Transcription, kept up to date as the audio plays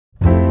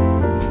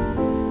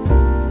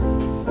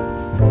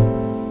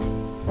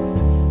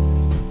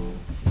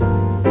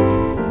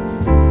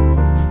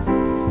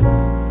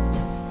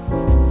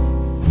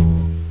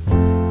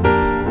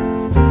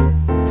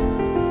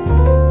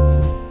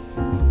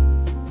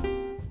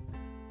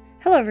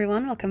Hello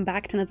everyone, welcome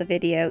back to another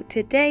video.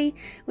 Today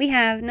we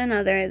have none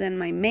other than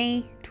my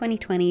May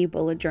 2020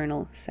 bullet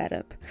journal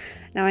setup.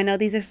 Now I know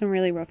these are some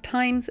really rough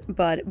times,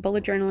 but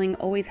bullet journaling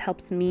always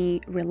helps me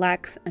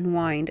relax,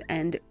 unwind,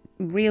 and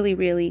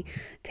really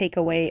take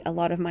away a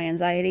lot of my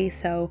anxiety.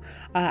 So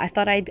I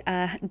thought I'd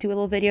do a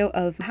little video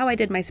of how I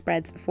did my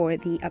spreads for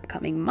the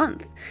upcoming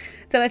month.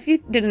 So if you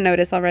didn't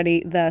notice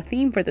already, the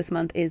theme for this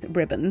month is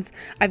ribbons.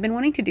 I've been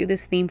wanting to do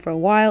this theme for a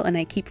while and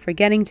I keep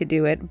forgetting to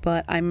do it,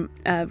 but I'm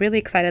really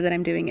excited that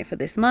I'm doing it for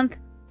this month.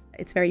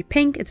 It's very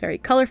pink, it's very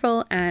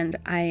colorful, and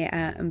I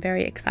am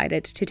very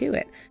excited to do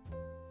it.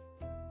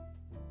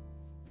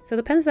 So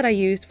the pens that I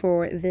used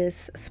for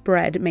this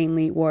spread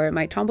mainly were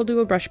my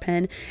Tombow brush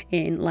pen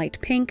in light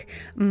pink,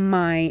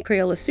 my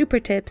Crayola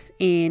Supertips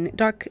in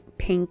dark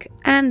pink,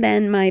 and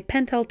then my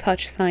Pentel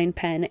Touch Sign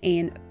pen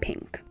in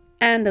pink.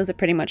 And those are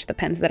pretty much the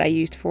pens that I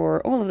used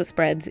for all of the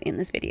spreads in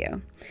this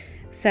video.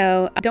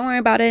 So don't worry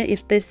about it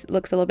if this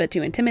looks a little bit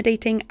too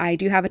intimidating. I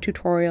do have a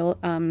tutorial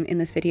in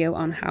this video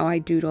on how I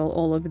doodle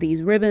all of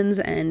these ribbons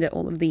and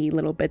all of the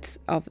little bits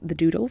of the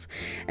doodles.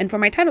 And for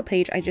my title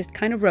page, I just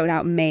kind of wrote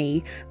out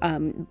May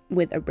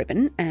with a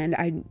ribbon, and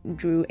I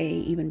drew a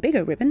even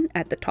bigger ribbon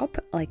at the top,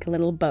 like a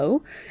little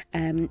bow.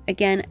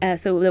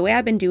 So the way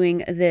I've been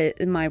doing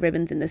my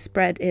ribbons in this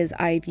spread is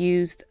I've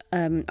used,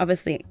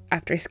 obviously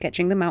after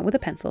sketching them out with a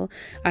pencil,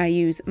 I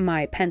use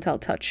my Pentel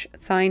Touch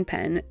Sign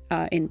pen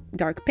in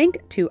dark pink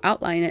to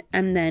outline it,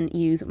 and then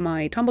use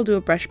my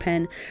Tombow brush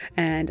pen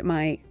and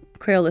my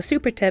Crayola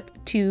Supertip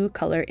to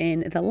color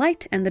in the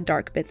light and the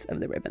dark bits of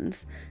the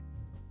ribbons.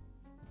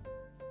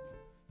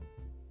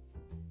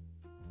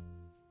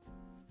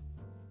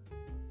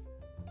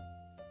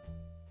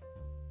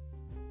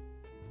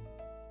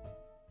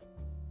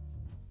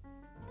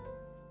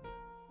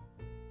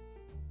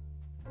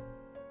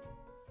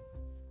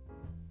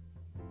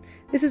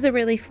 This is a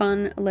really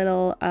fun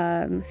little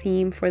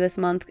theme for this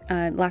month.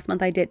 Last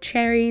month I did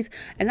cherries,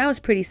 and that was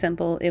pretty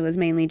simple. It was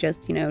mainly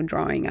just, you know,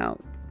 drawing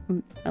out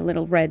a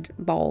little red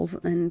balls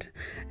and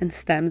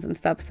stems and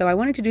stuff. So I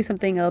wanted to do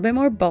something a little bit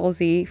more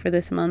ballsy for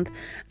this month.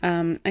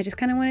 I just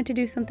kind of wanted to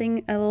do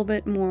something a little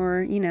bit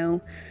more, you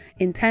know,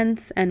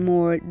 intense and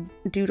more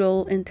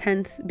doodle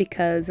intense,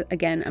 because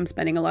again, I'm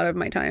spending a lot of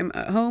my time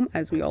at home,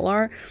 as we all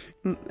are.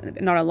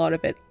 Not a lot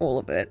of it, all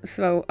of it.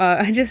 So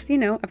I just, you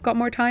know, I've got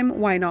more time,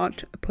 why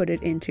not put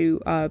it into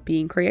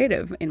being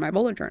creative in my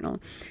bullet journal.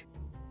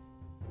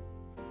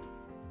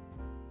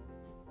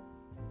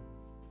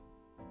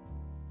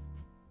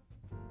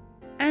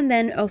 And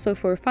then also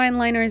for fine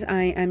liners,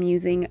 I am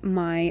using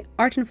my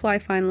Art and Fly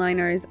fine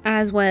liners,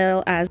 as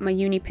well as my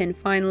Unipin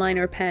fine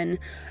liner pen,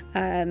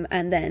 and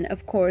then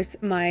of course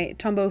my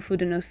Tombow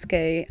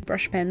Fudenosuke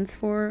brush pens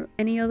for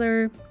any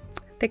other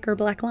thicker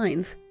black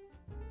lines.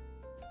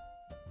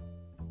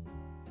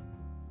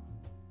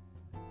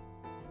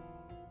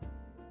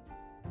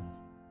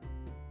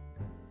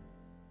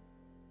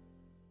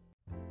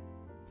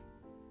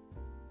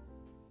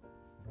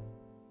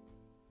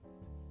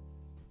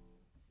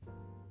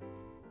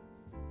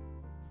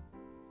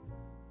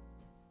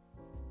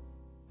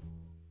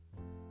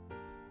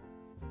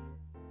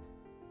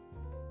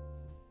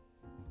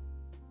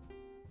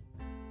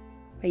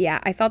 But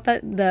yeah, I thought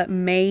that the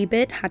May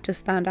bit had to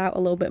stand out a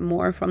little bit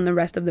more from the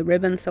rest of the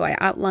ribbons, so I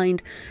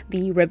outlined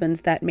the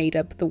ribbons that made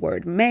up the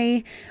word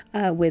May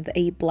with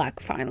a black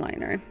fine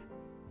liner.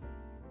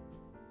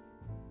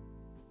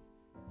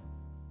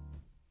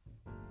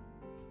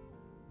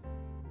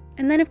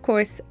 And then of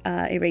course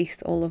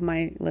erased all of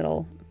my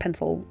little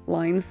pencil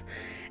lines,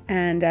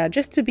 and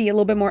just to be a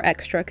little bit more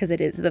extra, because it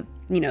is the,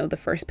 you know, the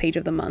first page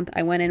of the month,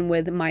 I went in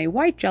with my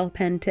white gel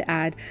pen to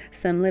add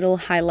some little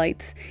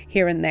highlights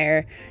here and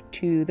there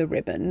to the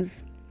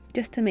ribbons,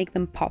 just to make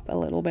them pop a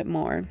little bit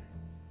more.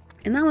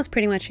 And that was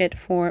pretty much it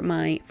for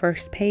my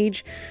first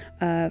page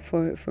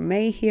for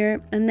May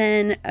here. And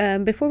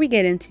then before we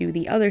get into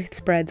the other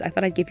spreads, I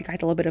thought I'd give you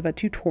guys a little bit of a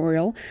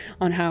tutorial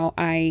on how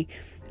I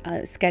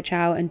sketch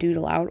out and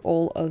doodle out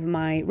all of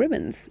my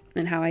ribbons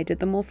and how I did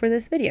them all for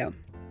this video.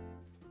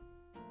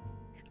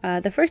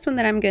 The first one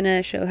that I'm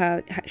gonna show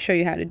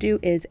you how to do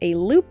is a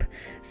loop.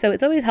 So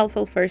it's always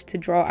helpful first to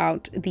draw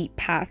out the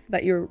path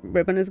that your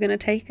ribbon is gonna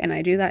take, and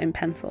I do that in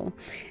pencil.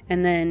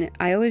 And then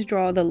I always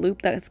draw the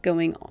loop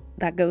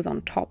that goes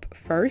on top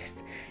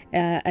first,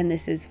 and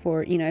this is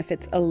for, you know, if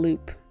it's a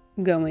loop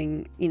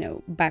going, you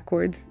know,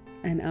 backwards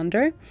and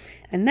under.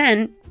 And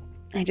then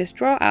I just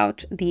draw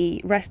out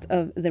the rest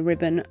of the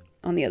ribbon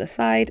on the other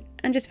side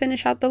and just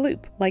finish out the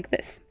loop like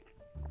this.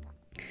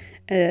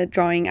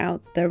 Drawing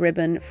out the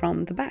ribbon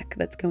from the back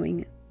that's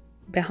going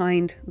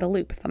behind the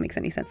loop, if that makes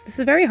any sense. This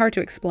is very hard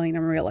to explain,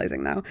 I'm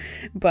realizing now,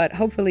 but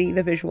hopefully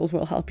the visuals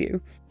will help you.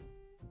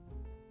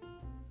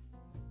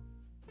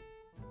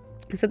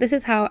 So this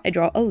is how I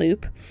draw a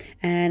loop,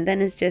 and then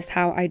it's just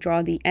how I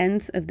draw the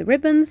ends of the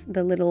ribbons,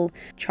 the little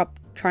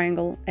chopped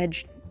triangle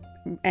edge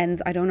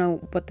ends. I don't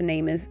know what the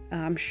name is.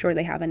 I'm sure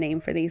they have a name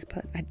for these,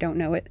 but I don't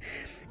know it.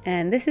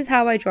 And this is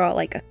how I draw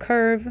like a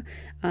curve.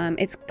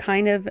 It's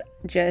kind of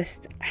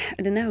just,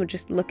 I don't know,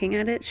 just looking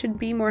at it should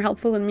be more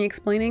helpful than me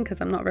explaining because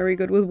I'm not very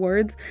good with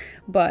words.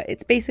 But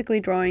it's basically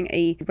drawing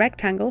a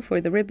rectangle for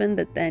the ribbon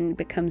that then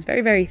becomes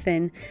very, very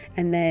thin,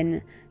 and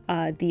then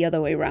the other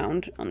way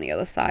around on the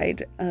other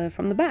side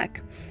from the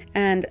back.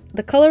 And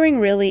the coloring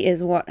really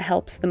is what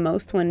helps the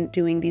most when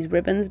doing these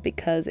ribbons,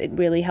 because it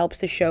really helps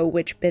to show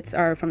which bits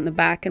are from the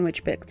back and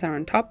which bits are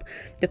on top,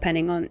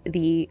 depending on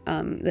the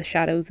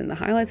shadows and the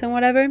highlights and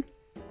whatever.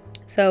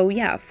 So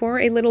yeah, for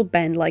a little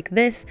bend like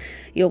this,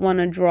 you'll want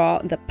to draw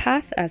the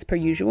path as per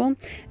usual.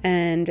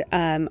 And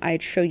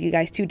I'd show you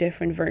guys two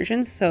different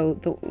versions. So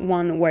the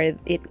one where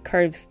it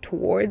curves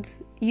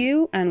towards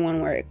you and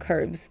one where it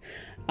curves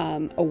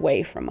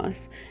away from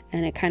us,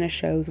 and it kind of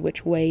shows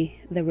which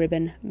way the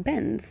ribbon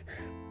bends.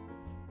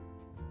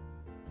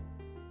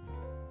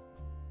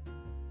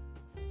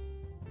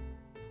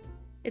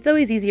 It's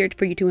always easier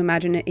for you to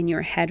imagine it in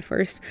your head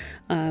first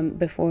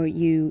before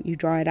you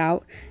draw it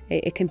out.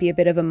 It can be a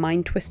bit of a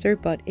mind twister,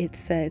 but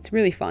it's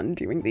really fun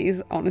doing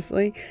these,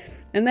 honestly.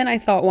 And then I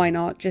thought, why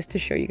not, just to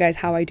show you guys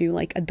how I do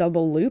like a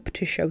double loop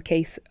to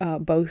showcase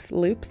both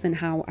loops and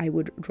how I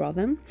would draw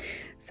them.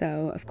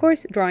 So of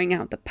course, drawing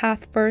out the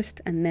path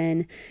first, and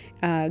then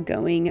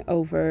going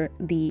over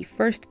the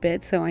first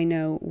bit so I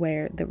know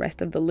where the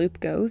rest of the loop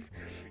goes.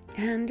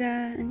 And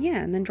yeah,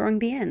 and then drawing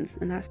the ends,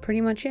 and that's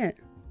pretty much it.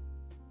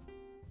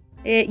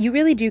 You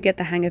really do get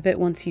the hang of it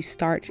once you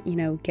start, you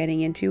know,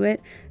 getting into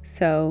it.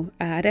 So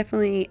I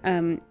definitely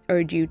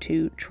urge you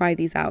to try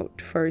these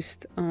out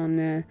first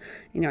on,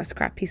 you know, a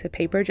scrap piece of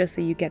paper, just so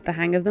you get the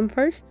hang of them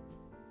first.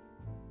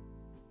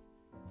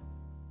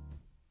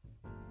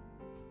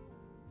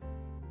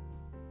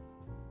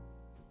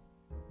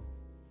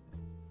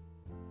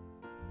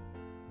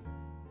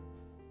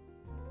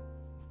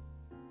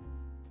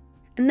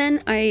 And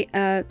then I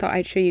thought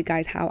I'd show you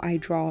guys how I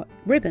draw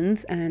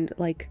ribbons and,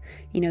 like,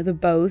 you know, the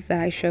bows that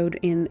I showed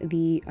in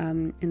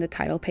the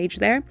title page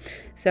there.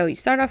 So you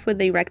start off with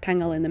the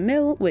rectangle in the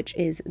middle, which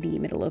is the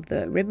middle of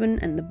the ribbon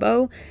and the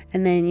bow,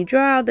 and then you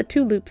draw out the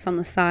two loops on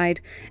the side,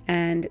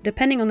 and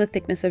depending on the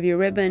thickness of your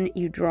ribbon,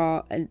 you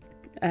draw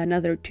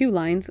another two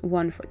lines,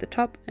 one for the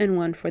top and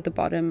one for the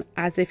bottom,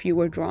 as if you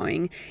were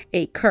drawing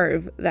a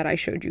curve that I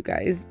showed you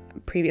guys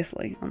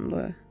previously on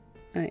the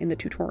in the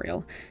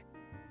tutorial.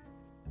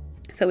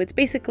 So it's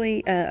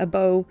basically a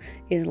bow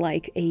is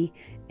like a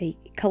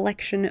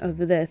collection of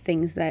the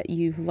things that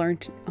you've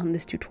learned on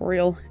this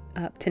tutorial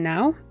up to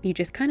now. You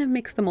just kind of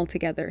mix them all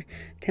together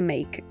to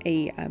make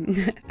a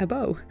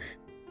bow.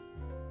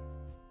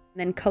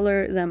 Then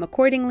color them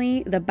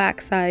accordingly. The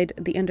backside,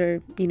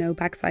 the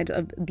backside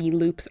of the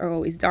loops are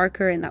always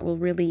darker, and that will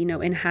really, you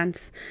know,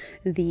 enhance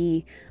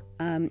the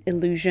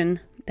illusion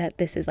that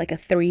this is like a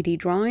 3D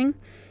drawing.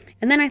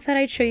 And then I thought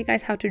I'd show you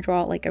guys how to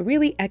draw like a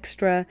really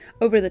extra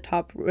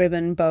over-the-top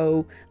ribbon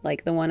bow,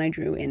 like the one I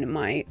drew in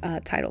my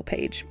title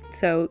page.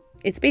 So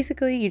it's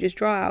basically, you just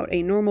draw out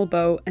a normal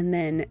bow, and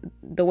then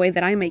the way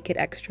that I make it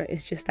extra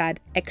is just add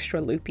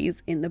extra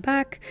loopies in the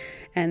back,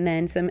 and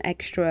then some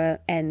extra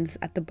ends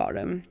at the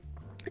bottom.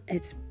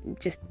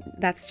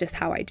 That's just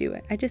how I do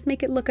it. I just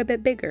make it look a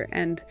bit bigger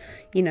and,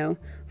 you know,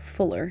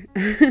 fuller.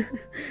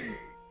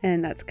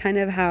 And that's kind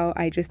of how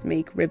I just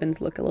make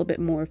ribbons look a little bit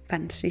more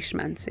fancy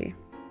schmancy.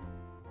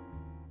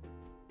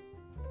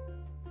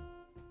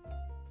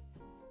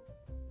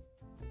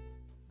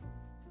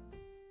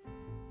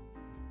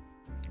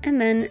 And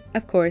then,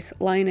 of course,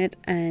 line it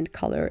and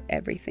color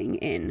everything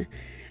in.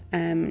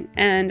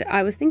 And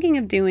I was thinking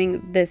of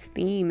doing this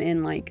theme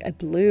in like a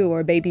blue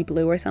or baby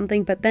blue or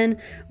something, but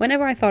then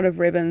whenever I thought of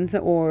ribbons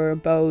or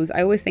bows,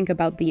 I always think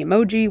about the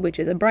emoji, which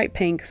is a bright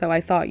pink, so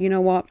I thought, you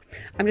know what,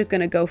 I'm just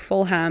gonna go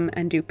full ham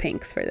and do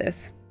pinks for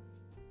this.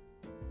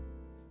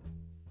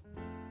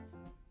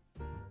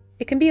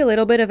 It can be a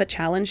little bit of a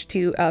challenge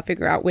to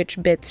figure out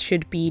which bits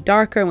should be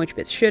darker and which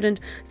bits shouldn't.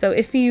 So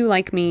if you,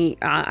 like me,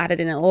 added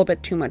in a little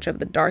bit too much of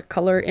the dark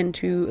color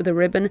into the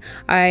ribbon,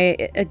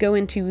 I go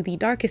into the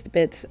darkest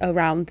bits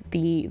around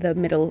the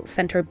middle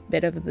center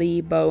bit of the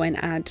bow and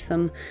add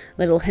some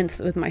little hints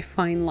with my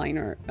fine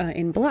liner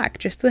in black,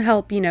 just to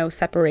help, you know,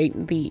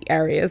 separate the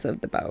areas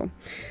of the bow.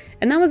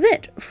 And that was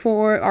it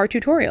for our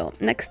tutorial.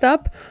 Next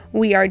up,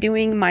 we are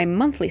doing my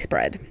monthly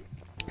spread.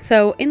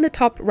 So in the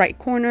top right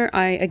corner,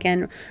 I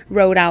again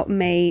wrote out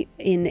May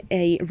in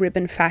a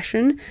ribbon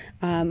fashion,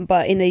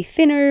 but in a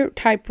thinner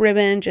type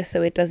ribbon, just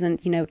so it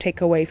doesn't, you know,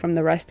 take away from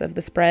the rest of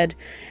the spread.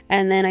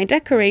 And then I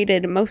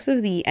decorated most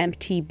of the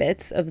empty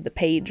bits of the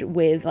page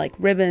with like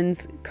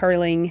ribbons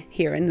curling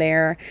here and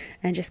there,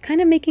 and just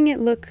kind of making it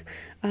look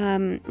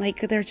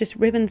like there's just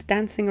ribbons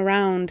dancing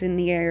around in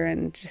the air,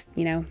 and just,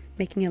 you know,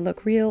 making it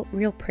look real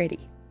pretty.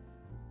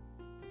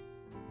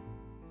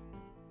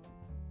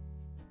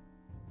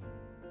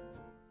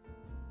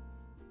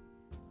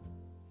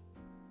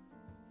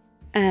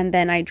 And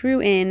then I drew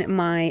in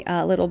my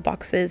little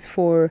boxes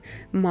for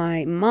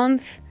my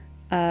month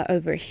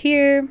over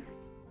here.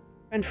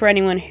 And for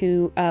anyone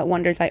who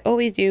wonders, I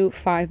always do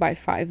 5 by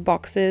 5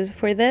 boxes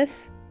for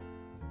this.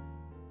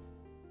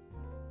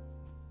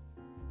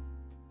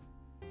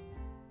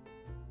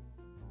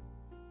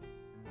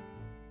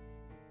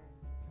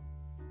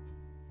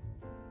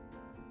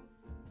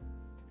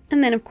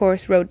 And then of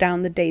course wrote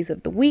down the days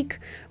of the week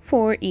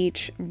for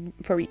each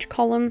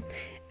column.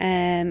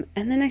 And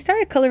then I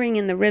started coloring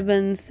in the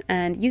ribbons,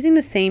 and using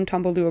the same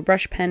Tombow Duo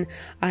brush pen,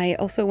 I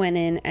also went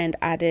in and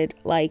added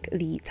like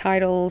the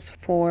titles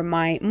for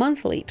my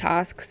monthly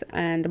tasks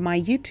and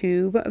my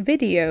YouTube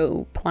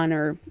video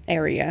planner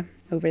area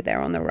over there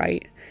on the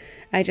right.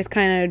 I just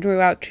kind of drew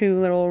out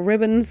 2 little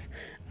ribbons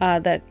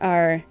that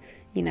are,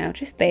 you know,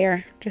 just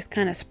there, just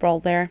kind of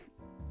sprawled there.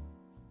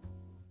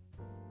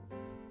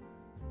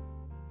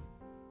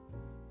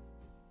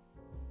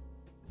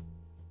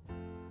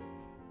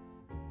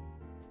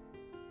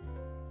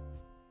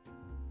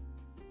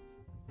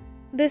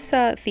 This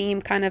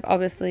theme kind of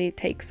obviously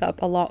takes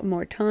up a lot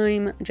more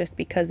time just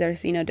because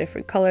there's, you know,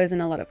 different colors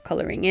and a lot of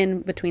coloring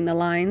in between the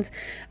lines.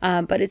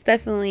 But it's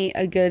definitely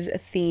a good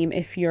theme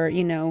if you're,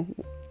 you know,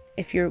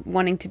 if you're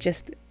wanting to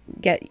just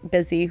get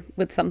busy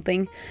with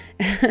something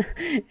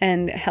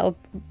and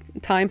help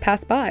time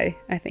pass by.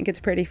 I think it's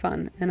pretty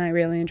fun and I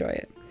really enjoy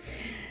it.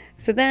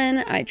 So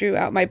then I drew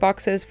out my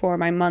boxes for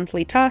my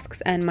monthly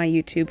tasks and my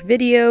YouTube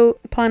video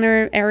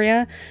planner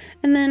area.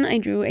 And then I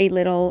drew a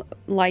little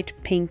light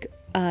pink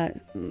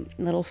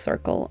little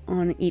circle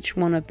on each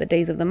one of the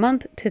days of the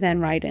month to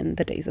then write in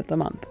the days of the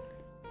month.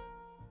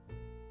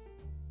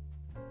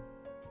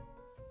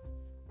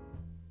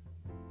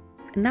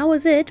 And that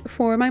was it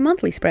for my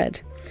monthly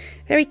spread.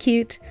 Very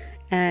cute.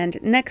 And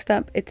next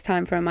up, it's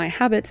time for my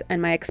habits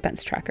and my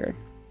expense tracker.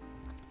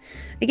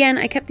 Again,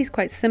 I kept these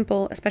quite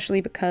simple,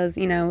 especially because,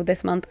 you know,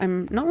 this month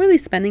I'm not really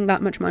spending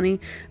that much money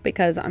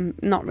because I'm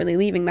not really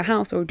leaving the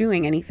house or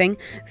doing anything.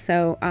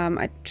 So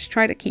I just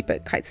try to keep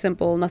it quite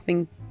simple,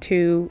 nothing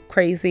too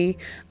crazy.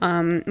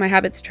 My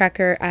habits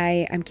tracker,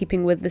 I'm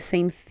keeping with the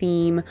same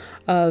theme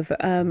of,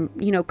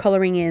 you know,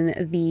 coloring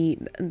in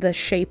the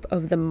shape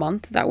of the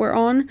month that we're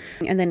on.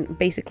 And then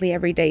basically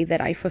every day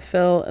that I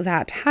fulfill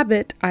that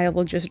habit, I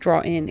will just draw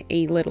in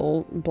a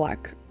little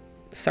black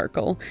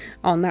circle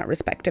on that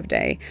respective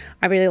day.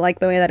 I really like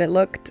the way that it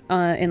looked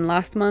in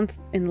last month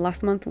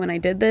when I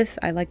did this.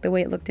 I like the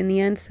way it looked in the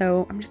end,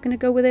 so I'm just gonna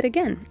go with it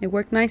again. It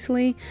worked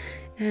nicely,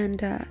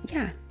 and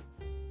yeah.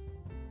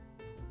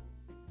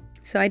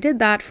 So I did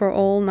that for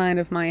all 9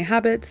 of my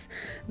habits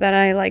that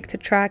I like to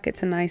track.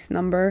 It's a nice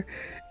number.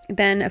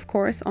 Then of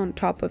course on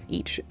top of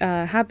each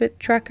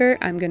habit tracker,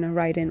 I'm gonna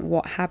write in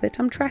what habit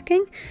I'm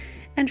tracking,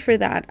 and for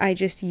that I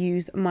just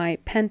used my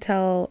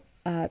Pentel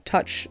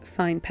touch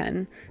sign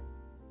pen.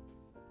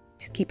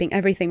 Just keeping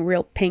everything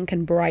real pink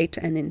and bright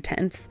and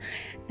intense.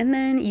 And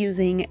then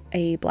using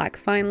a black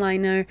fine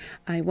liner,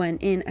 I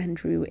went in and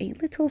drew a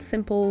little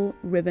simple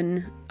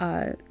ribbon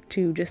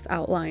to just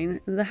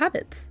outline the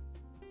habits.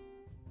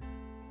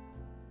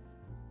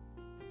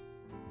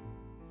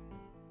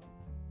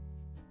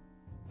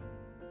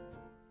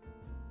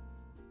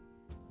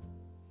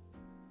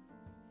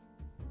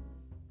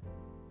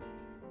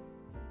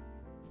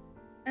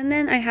 And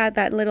then I had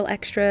that little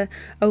extra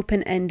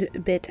open end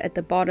bit at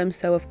the bottom,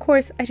 so of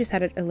course I just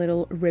added a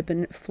little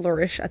ribbon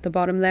flourish at the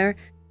bottom there.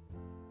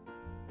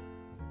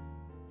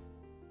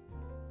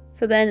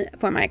 So then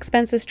for my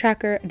expenses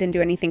tracker, I didn't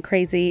do anything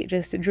crazy,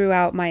 just drew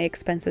out my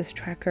expenses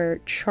tracker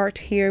chart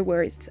here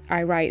where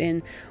I write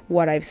in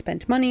what I've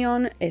spent money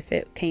on, if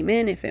it came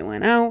in, if it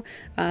went out,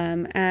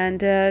 and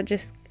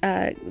just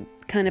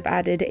kind of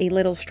added a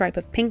little stripe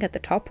of pink at the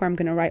top where I'm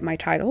going to write my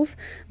titles,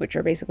 which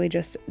are basically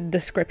just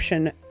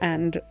description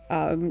and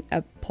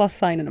a plus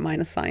sign and a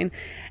minus sign.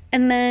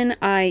 And then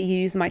I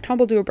use my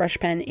Tombow Duo brush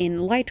pen in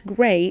light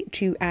gray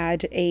to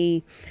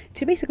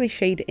to basically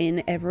shade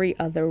in every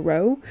other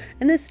row.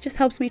 And this just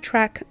helps me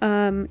track,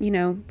 you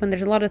know, when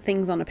there's a lot of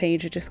things on a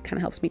page, it just kind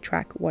of helps me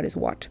track what is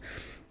what.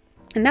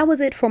 And that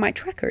was it for my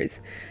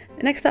trackers.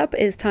 Next up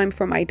is time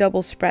for my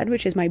double spread,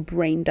 which is my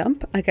brain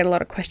dump. I get a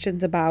lot of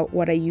questions about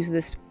what I use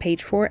this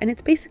page for, and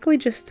it's basically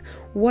just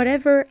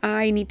whatever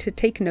I need to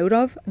take note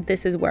of,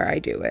 this is where I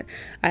do it.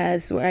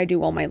 It's where I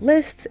do all my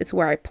lists, it's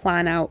where I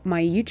plan out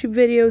my YouTube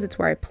videos, it's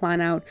where I plan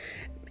out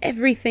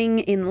everything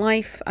in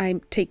life. I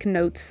take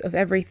notes of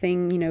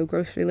everything, you know,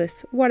 grocery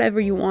lists,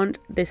 whatever you want.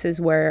 This is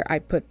where I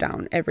put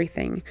down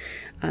everything.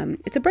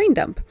 It's a brain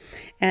dump.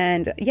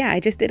 And yeah, I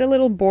just did a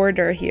little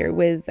border here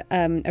with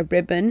a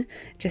ribbon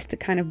just to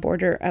kind of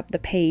border up the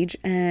page,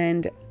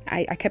 and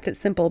I kept it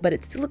simple, but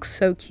it still looks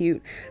so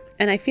cute.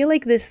 And I feel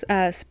like this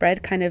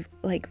spread kind of,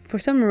 like, for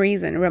some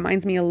reason,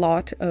 reminds me a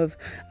lot of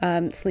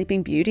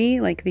Sleeping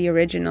Beauty, like the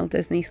original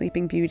Disney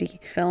Sleeping Beauty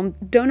film.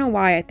 Don't know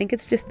why, I think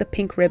it's just the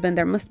pink ribbon.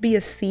 There must be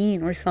a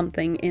scene or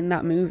something in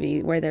that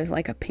movie where there's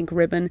like a pink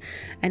ribbon,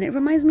 and it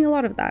reminds me a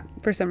lot of that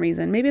for some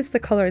reason. Maybe it's the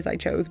colors I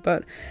chose,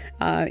 but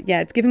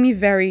yeah, it's giving me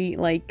very,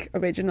 like,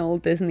 original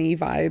Disney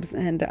vibes,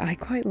 and I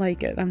quite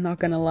like it, I'm not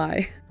gonna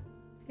lie.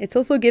 It's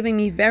also giving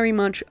me very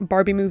much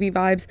Barbie movie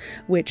vibes,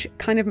 which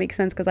kind of makes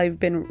sense because I've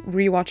been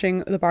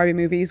rewatching the Barbie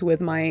movies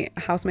with my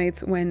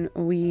housemates when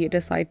we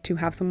decide to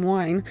have some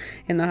wine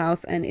in the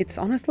house, and it's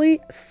honestly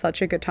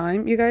such a good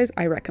time, you guys.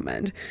 I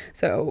recommend.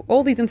 So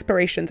all these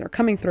inspirations are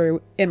coming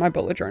through in my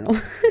bullet journal.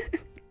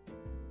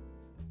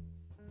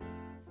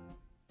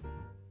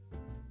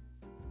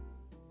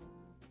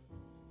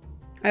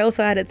 I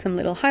also added some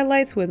little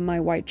highlights with my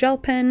white gel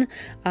pen,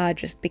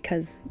 just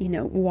because, you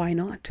know, why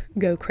not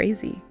go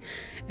crazy?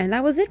 And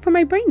that was it for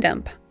my brain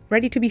dump,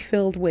 ready to be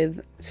filled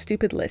with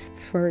stupid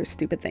lists for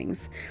stupid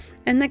things.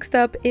 And next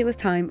up, it was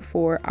time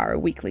for our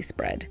weekly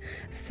spread.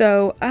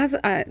 So as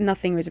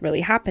nothing was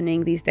really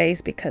happening these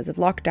days because of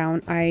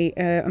lockdown,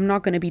 I'm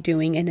not going to be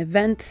doing an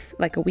event,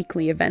 like a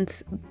weekly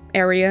events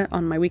area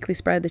on my weekly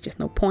spread. There's just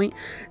no point.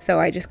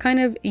 So I just kind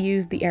of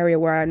used the area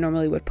where I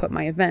normally would put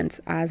my events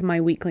as my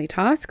weekly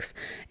tasks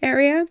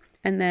area.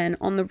 And then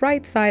on the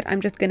right side,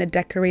 I'm just going to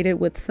decorate it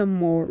with some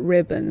more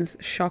ribbons.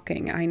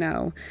 Shocking, I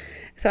know.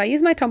 So I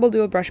use my Tombow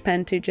Duo brush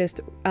pen to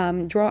just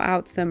draw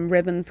out some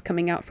ribbons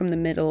coming out from the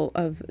middle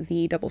of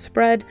the double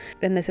spread.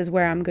 And this is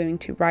where I'm going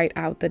to write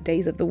out the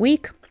days of the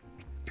week.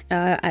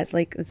 As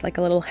like, it's like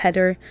a little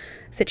header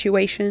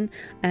situation.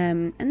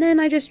 And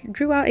then I just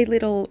drew out a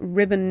little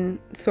ribbon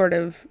sort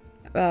of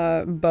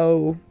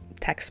bow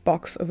text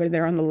box over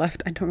there on the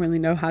left. I don't really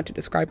know how to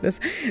describe this,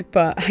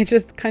 but I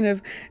just kind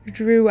of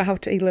drew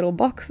out a little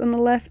box on the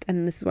left,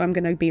 and this is where I'm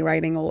going to be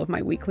writing all of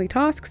my weekly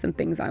tasks and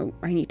things I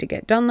need to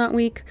get done that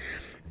week.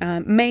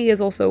 May is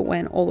also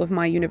when all of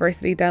my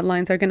university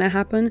deadlines are going to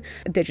happen,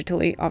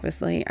 digitally,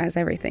 obviously, as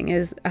everything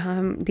is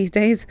these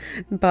days.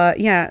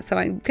 But yeah, so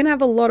I'm going to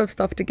have a lot of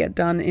stuff to get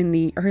done in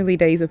the early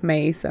days of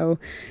May. So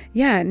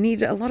yeah, I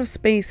need a lot of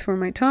space for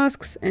my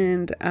tasks.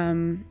 And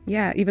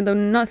yeah, even though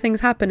nothing's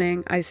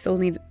happening, I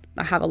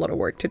have a lot of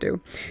work to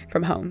do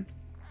from home.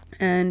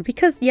 And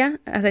because, yeah,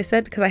 as I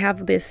said, because I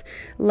have this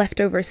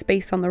leftover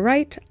space on the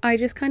right, I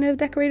just kind of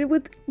decorated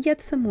with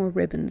yet some more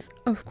ribbons,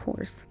 of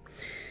course.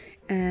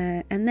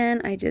 And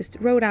then I just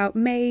wrote out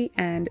May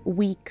and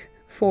week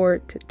 4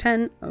 to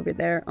 10 over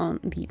there on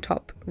the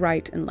top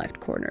right and left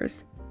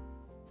corners.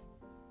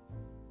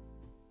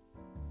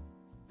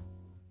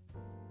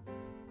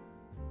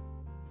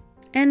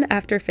 And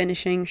after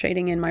finishing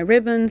shading in my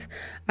ribbons,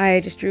 I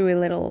just drew a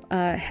little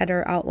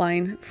header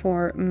outline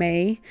for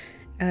May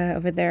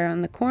over there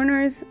on the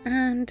corners,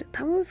 and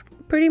that was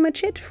pretty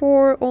much it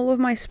for all of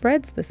my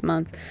spreads this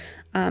month.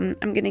 I'm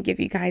going to give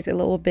you guys a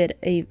little bit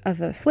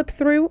of a flip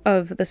through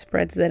of the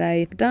spreads that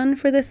I've done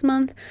for this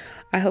month.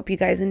 I hope you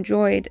guys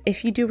enjoyed.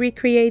 If you do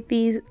recreate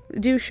these,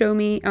 do show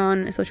me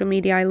on social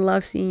media. I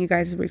love seeing you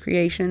guys'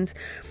 recreations,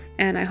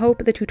 and I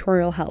hope the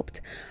tutorial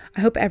helped. I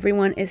hope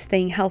everyone is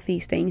staying healthy,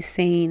 staying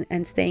sane,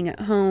 and staying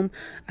at home.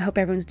 I hope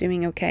everyone's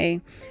doing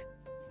okay.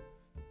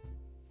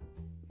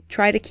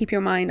 Try to keep your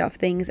mind off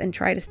things and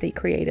try to stay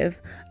creative.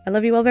 I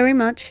love you all very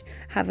much.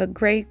 Have a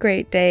great,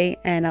 great day,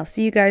 and I'll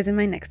see you guys in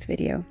my next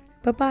video.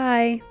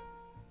 Bye-bye.